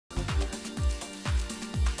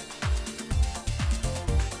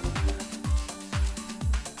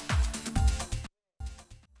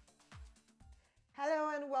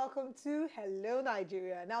welcome to Hello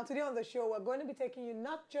Nigeria. Now today on the show we're going to be taking you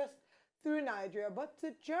not just through Nigeria but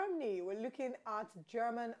to Germany. We're looking at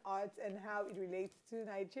German arts and how it relates to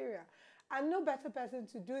Nigeria. And no better person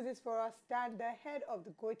to do this for us than the head of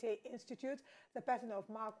the Goethe-Institute, the person of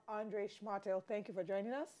Marc-André Schmachtel. Thank you for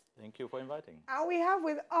joining us. Thank you for inviting. And we have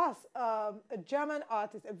with us a German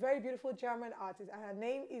artist, a very beautiful German artist, and her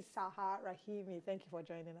name is Saha Rahimi. Thank you for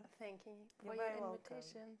joining us. Thank you for your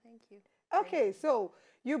invitation. Thank you. Okay, so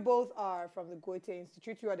you both are from the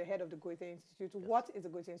Goethe-Institute. You are the head of the Goethe-Institute. Yes. What is the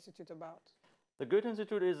Goethe-Institute about? The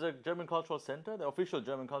Goethe-Institute is a German cultural center, the official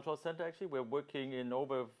German cultural center actually. We're working in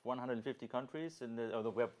over 150 countries,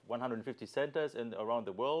 we have 150 centers around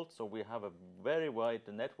the world, so we have a very wide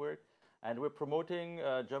network. And we're promoting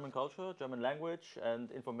German culture, German language, and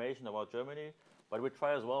information about Germany. But we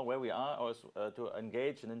try as well, where we are, to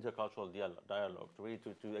engage in intercultural dialogue,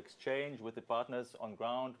 to exchange with the partners on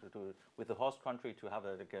ground, with the host country, to have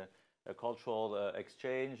a cultural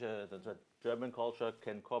exchange. The German culture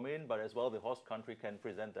can come in, but as well the host country can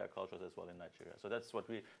present their cultures as well in Nigeria. So that's what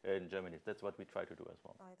we, in Germany, that's what we try to do as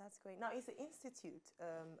well. Oh, that's great. Now, is the Institute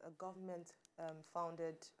a government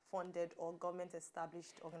funded or government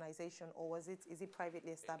established organization, or is it privately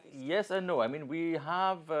established? Yes and no. I mean, we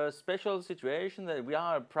have a special situation that we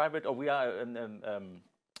are a private, or we are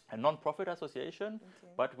a non-profit association,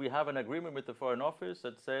 okay. But we have an agreement with the Foreign Office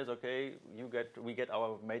that says, okay, we get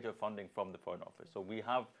our major funding from the Foreign Office. So we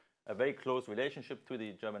have a very close relationship to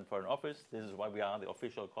the German Foreign Office. This is why we are the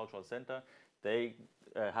official cultural center. They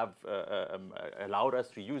have allowed us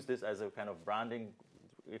to use this as a kind of branding.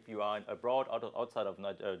 If you are abroad, outside of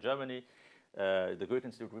Germany, the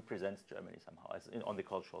Goethe-Institute represents Germany somehow on the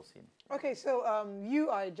cultural scene. Okay, so you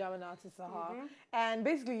are a German artist, Saha, and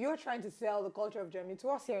basically you're trying to sell the culture of Germany to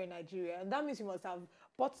us here in Nigeria, and that means you must have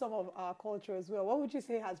bought some of our culture as well. What would you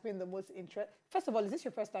say has been the most interest? First of all, is this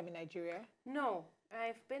your first time in Nigeria? No,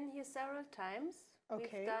 I've been here several times.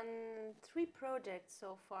 Okay. We've done 3 projects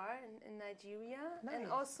so far in Nigeria, nice. And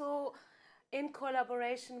also in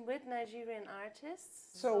collaboration with Nigerian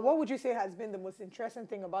artists. So what would you say has been the most interesting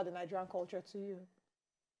thing about the Nigerian culture to you?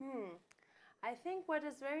 I think what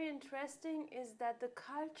is very interesting is that the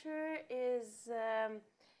culture is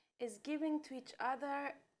giving to each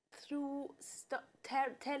other through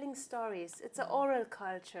telling stories. It's an oral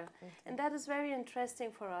culture, and that is very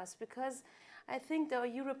interesting for us, because I think the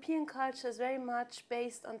European culture is very much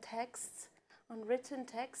based on texts, on written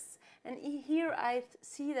texts, and here I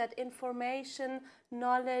see that information,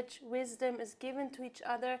 knowledge, wisdom is given to each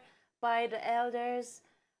other by the elders,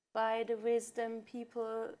 by the wisdom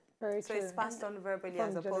people. So it's passed on verbally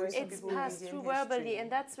as opposed to it's passed through verbally,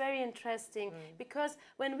 and that's very interesting, because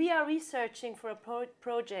when we are researching for a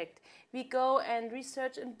project, we go and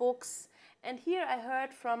research in books. And here I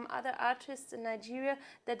heard from other artists in Nigeria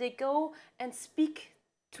that they go and speak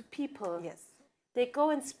to people. Yes. They go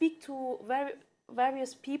and speak to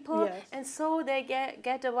various people, yes. And so they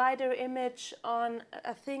get a wider image on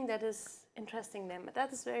a thing that is interesting them.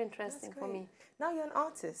 That is very interesting for me. Now you're an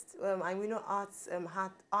artist, and we know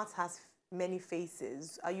art has many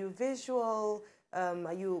faces. Are you visual?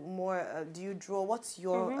 Are you more? Do you draw? What's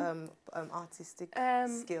your artistic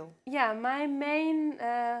skill? Yeah, my main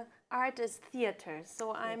art is theater.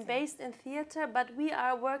 So I'm based in theater, but we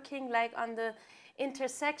are working like on the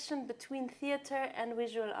intersection between theater and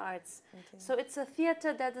visual arts. So it's a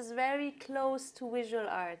theater that is very close to visual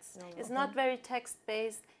arts. It's not very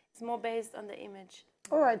text-based. It's more based on the image.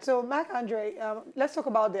 All right, so Marc-André, let's talk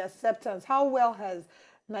about the acceptance. How well has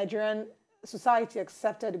Nigerian society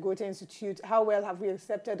accepted the Goethe-Institute? How well have we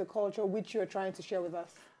accepted the culture which you're trying to share with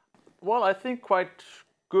us? Well, I think quite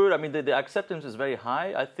good. I mean, the acceptance is very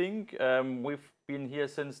high. I think we've been here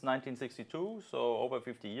since 1962, so over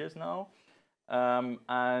 50 years now. When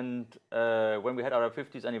we had our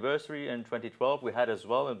 50th anniversary in 2012, we had as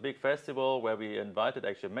well a big festival where we invited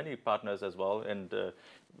actually many partners as well, and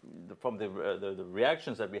from the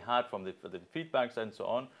reactions that we had from the feedbacks and so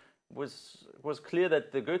on, was clear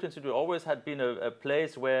that the Goethe-Institute always had been a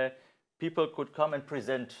place where people could come and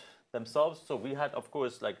present themselves. So we had, of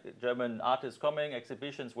course, like German artists coming,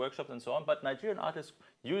 exhibitions, workshops, and so on. But Nigerian artists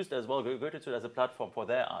used as well Goethe-Institute as a platform for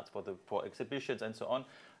their arts, for exhibitions and so on.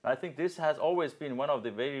 And I think this has always been one of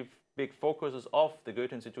the very big focuses of the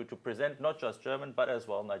Goethe-Institute, to present not just German but as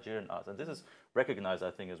well Nigerian arts. And this is recognized,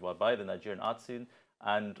 I think, as well by the Nigerian art scene.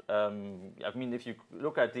 And I mean, if you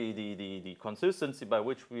look at the consistency by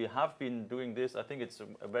which we have been doing this, I think it's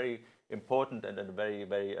a very important and a very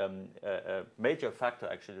major factor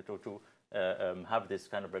actually to have this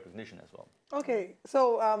kind of recognition as well. Okay,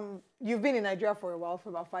 so you've been in Nigeria for a while, for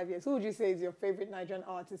about 5 years. Who would you say is your favorite Nigerian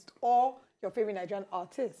artist or your favorite Nigerian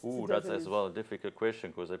artist? Ooh, that's as well a difficult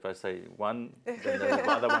question, because if I say one, then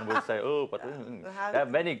the other one will say, oh, but there are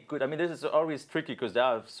many good. I mean, this is always tricky because there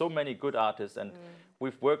are so many good artists, and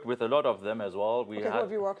we've worked with a lot of them as well. Who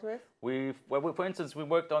have you worked with? For instance, we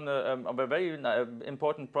worked on a very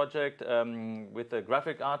important project with a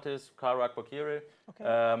graphic artist, Kara Akbakire,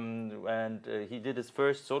 and he did his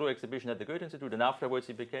first solo exhibition at the Goethe-Institute, and afterwards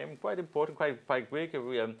he became quite important, quite big.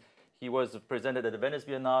 He was presented at the Venice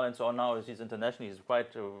Biennale and so on. Now he's internationally, he's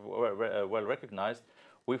quite well recognized.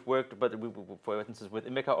 We've worked, for instance, with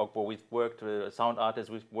Onyeka Ogbo, we've worked with sound artists,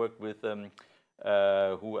 we've worked with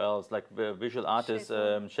who else, like visual artists,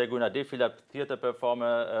 Shegun Adefila, theater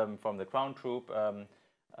performer from the Crown Troupe,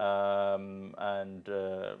 and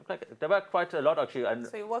there were quite a lot actually. And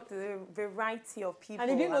so you worked with a variety of people.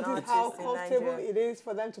 And you didn't notice how comfortable it is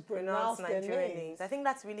for them to pronounce their names. I think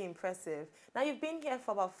that's really impressive. Now, you've been here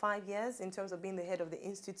for about 5 years in terms of being the head of the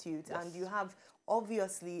Institute, and you have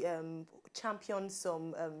obviously championed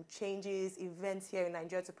some changes, events here in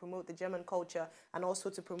Nigeria to promote the German culture and also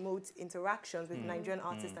to promote interactions with Nigerian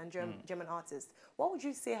artists and German artists. What would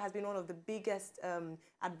you say has been one of the biggest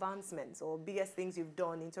advancements or biggest things you've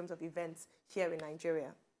done in terms of events here in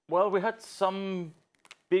Nigeria? Well, we had some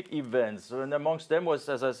big events, and amongst them was,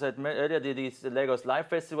 as I said earlier, the Lagos Live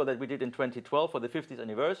Festival that we did in 2012 for the 50th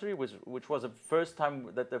anniversary, which was the first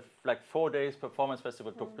time that the 4 days performance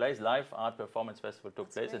festival took place, live art performance festival took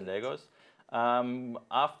place in Lagos.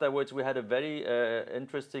 Afterwards, we had a very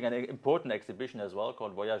interesting and important exhibition as well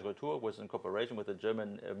called Voyage Retour. It was in cooperation with the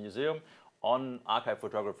German Museum on archive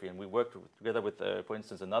photography, and we worked together with, for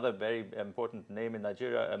instance, another very important name in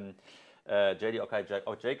Nigeria, J.D.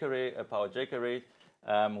 Ojekere,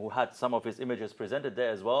 who had some of his images presented there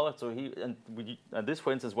as well. So and this,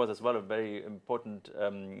 for instance, was as well a very important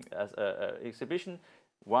exhibition.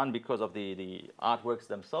 One, because of the artworks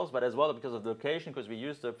themselves, but as well because of the location, because we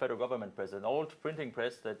used the federal government press, an old printing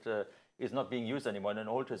press that is not being used anymore, in an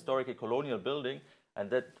old historical colonial building, and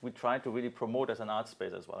that we try to really promote as an art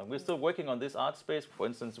space as well. And we're still working on this art space. For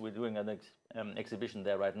instance, we're doing an exhibition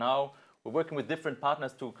there right now. We're working with different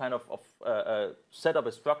partners to kind of set up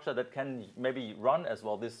a structure that can maybe run as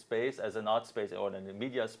well this space as an art space or a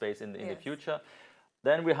media space in the future.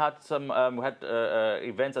 Then we had some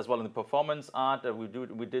events as well in the performance art. We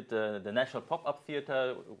did the National Pop-Up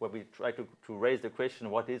Theatre, where we tried to raise the question,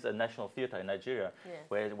 what is a national theatre in Nigeria?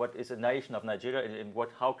 What is a nation of Nigeria, and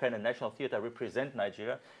how can a national theatre represent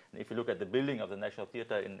Nigeria? And if you look at the building of the National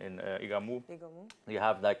Theatre in Igamu, you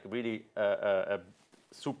have like really a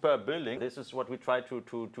superb building. This is what we try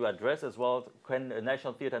to address as well. Can a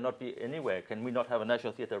national theatre not be anywhere? Can we not have a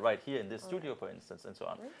national theatre right here in this studio, for instance, and so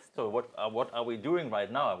on? So what are we doing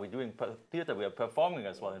right now? Are we doing theatre? We are performing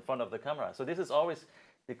as well in front of the camera. So this is always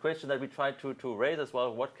the question that we try to raise as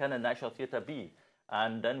well. What can a national theatre be?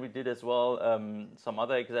 And then we did as well some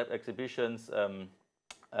other exhibitions.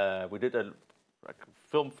 We did a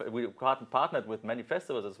film. We partnered with many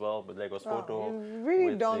festivals as well, with Lagos Photo. You've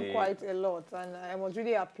really done quite a lot, and I must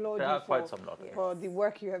really applaud you for the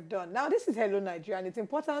work you have done. Now, this is Hello Nigeria, and it's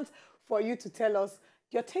important for you to tell us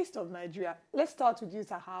your taste of Nigeria. Let's start with you,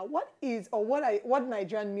 Saha. What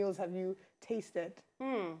Nigerian meals have you tasted?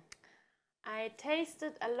 I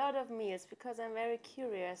tasted a lot of meals because I'm very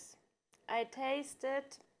curious. I tasted,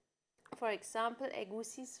 for example,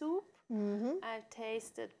 egusi soup. I've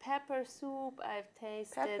tasted pepper soup. I've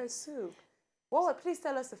tasted... Pepper soup. Well, please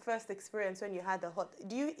tell us the first experience when you had the hot...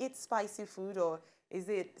 Do you eat spicy food, or is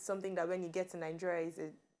it something that when you get to Nigeria is a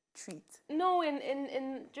treat? No,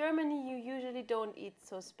 in Germany you usually don't eat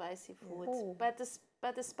so spicy food.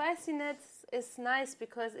 But the spiciness is nice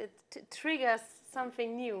because it triggers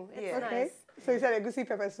something new. It's nice. So you said egusi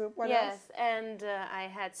pepper soup. What else? Yes, and I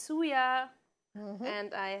had suya,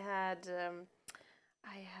 and I had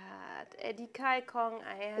edikai kong,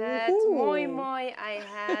 I had moi moi, I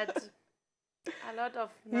had a lot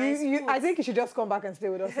of nice foods. I think you should just come back and stay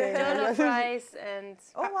with us. Jollof rice and...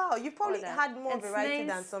 Oh, wow. You probably had more variety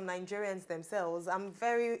than some Nigerians themselves. I'm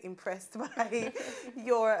very impressed by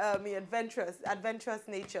your adventurous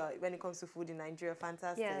nature when it comes to food in Nigeria.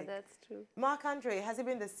 Fantastic. Yeah, that's true. Marc-André, has it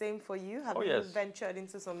been the same for you? Have you ventured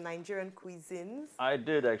into some Nigerian cuisines? I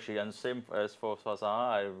did, actually, and same as for Saha.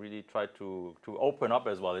 I really tried to open up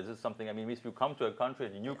as well. This is something, I mean, if you come to a country,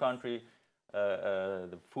 a new country,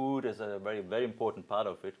 the food is a very, very important part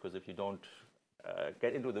of it, because if you don't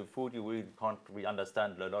get into the food, you really can't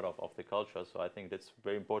understand a lot of the culture. So I think that's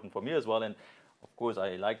very important for me as well. And of course,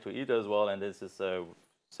 I like to eat as well. And this is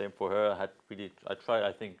same for her. I tried,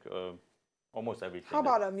 I think, almost everything. How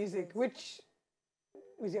about music? Which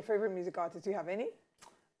is your favorite music artist? Do you have any?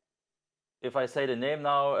 If I say the name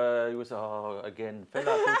now, you will say, oh, again,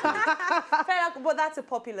 Fela Kuti. But that's a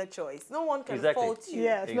popular choice. No one can fault you.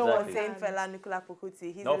 Yes, exactly. no one saying Fela Anikulapo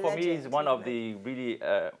Kuti. He's no, a for legend, me, he's one of the really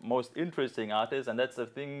most interesting artists, and that's the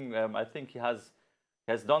thing. I think he has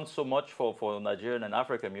done so much for Nigerian and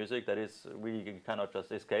African music that is really, you cannot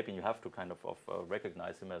just escape, and you have to kind of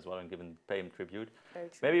recognize him as well and pay him tribute. Very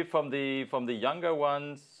true. Maybe from the younger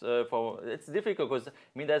ones, it's difficult because I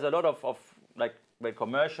mean there's a lot of like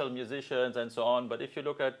commercial musicians and so on. But if you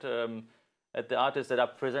look at the artists that are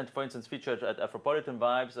present, for instance, featured at Afropolitan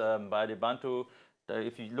Vibes by the Bantu.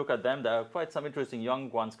 If you look at them, there are quite some interesting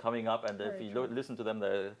young ones coming up, and if you listen to them,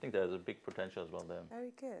 I think there's a big potential as well there.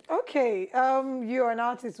 Very good. Okay, you're an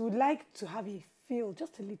artist. Would like to have you feel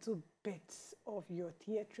just a little bit of your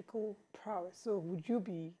theatrical prowess. So would you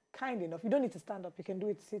be kind enough? You don't need to stand up. You can do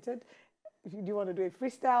it seated. Do you want to do a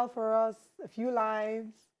freestyle for us? A few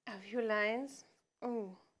lines? A few lines?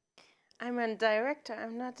 Oh. I'm a director.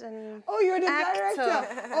 I'm not an Oh, you're the actor.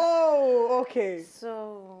 director. Oh, okay.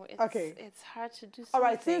 So it's hard to do something. All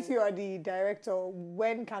right, since you are the director,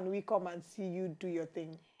 when can we come and see you do your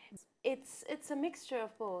thing? It's a mixture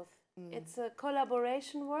of both. It's a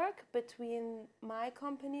collaboration work between my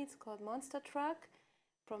company, it's called Monster Truck,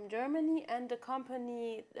 from Germany, and the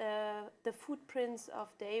company, the Footprints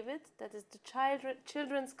of David, that is the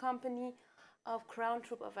children's company of Crown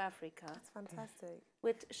Troop of Africa. That's fantastic.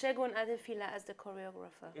 With Segun Adefila as the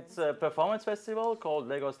choreographer. It's a performance festival called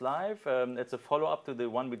Lagos Live. It's a follow-up to the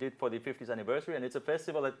one we did for the 50th anniversary, and it's a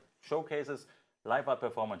festival that showcases live art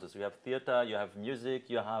performances. You have theater, you have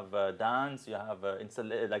music, you have dance, you have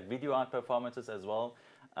like video art performances as well.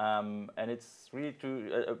 And it's really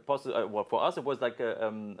well, for us it was like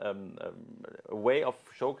a way of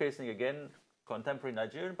showcasing again contemporary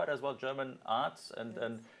Nigerian, but as well German arts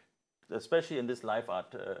and especially in this live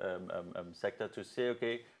art sector, to say,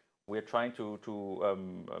 okay, we're trying to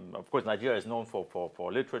of course, Nigeria is known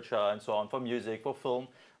for literature and so on, for music, for film,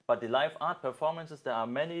 but the live art performances, there are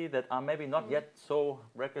many that are maybe not yet so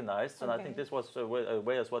recognized, and I think this was a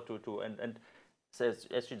way as well and says,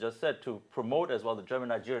 as you just said, to promote as well the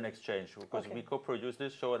German-Nigerian exchange, because we co-produce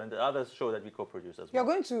this show and the other show that we co-produce as well. You're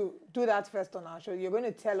going to do that first on our show. You're going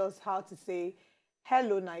to tell us how to say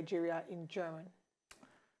hello Nigeria in German.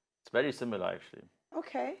 It's very similar, actually.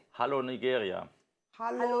 Okay. Hello, Nigeria.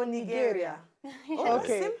 Hello, Nigeria.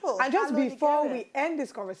 Okay. Simple. And just Hello, before Nigeria. we end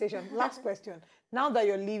this conversation, last question. Now that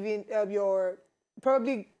you're leaving, you're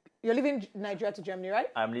leaving Nigeria to Germany, right?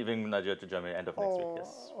 I'm leaving Nigeria to Germany end of next week,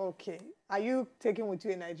 yes. Okay. Are you taking with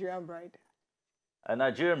you a Nigerian bride? A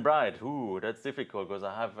Nigerian bride, ooh, that's difficult because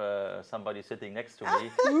I have somebody sitting next to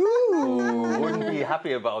me Ooh. who wouldn't be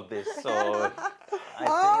happy about this. So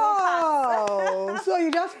so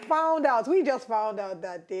you just found out, we just found out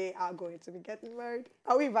that they are going to be getting married.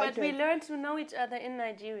 Are we invited? But we learned to know each other in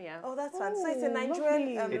Nigeria. Oh, that's fun. So it's a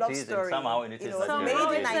Nigerian love story. Somehow it is Nigerian. Somehow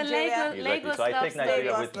Made in it's a Nigeria. Lagos So I love take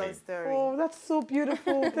Nigeria story. with me. Oh, that's so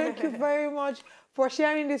beautiful. Thank you very much for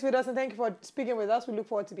sharing this with us, and thank you for speaking with us. We look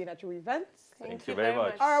forward to being at your events. Thank you very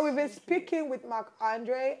much. All right, we've been speaking with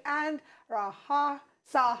Marc-André and Saha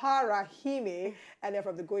Rahimi, and they're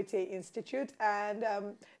from the Goethe-Institute, and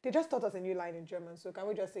they just taught us a new line in German, so can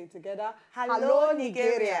we just say it together? Hello,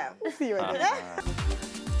 Nigeria. We'll see you again.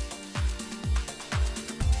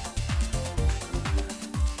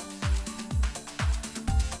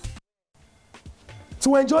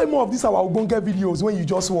 To enjoy more of these our Ogbonge videos when you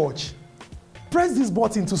just watch, press this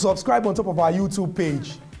button to subscribe on top of our YouTube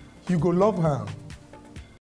page. You go love her.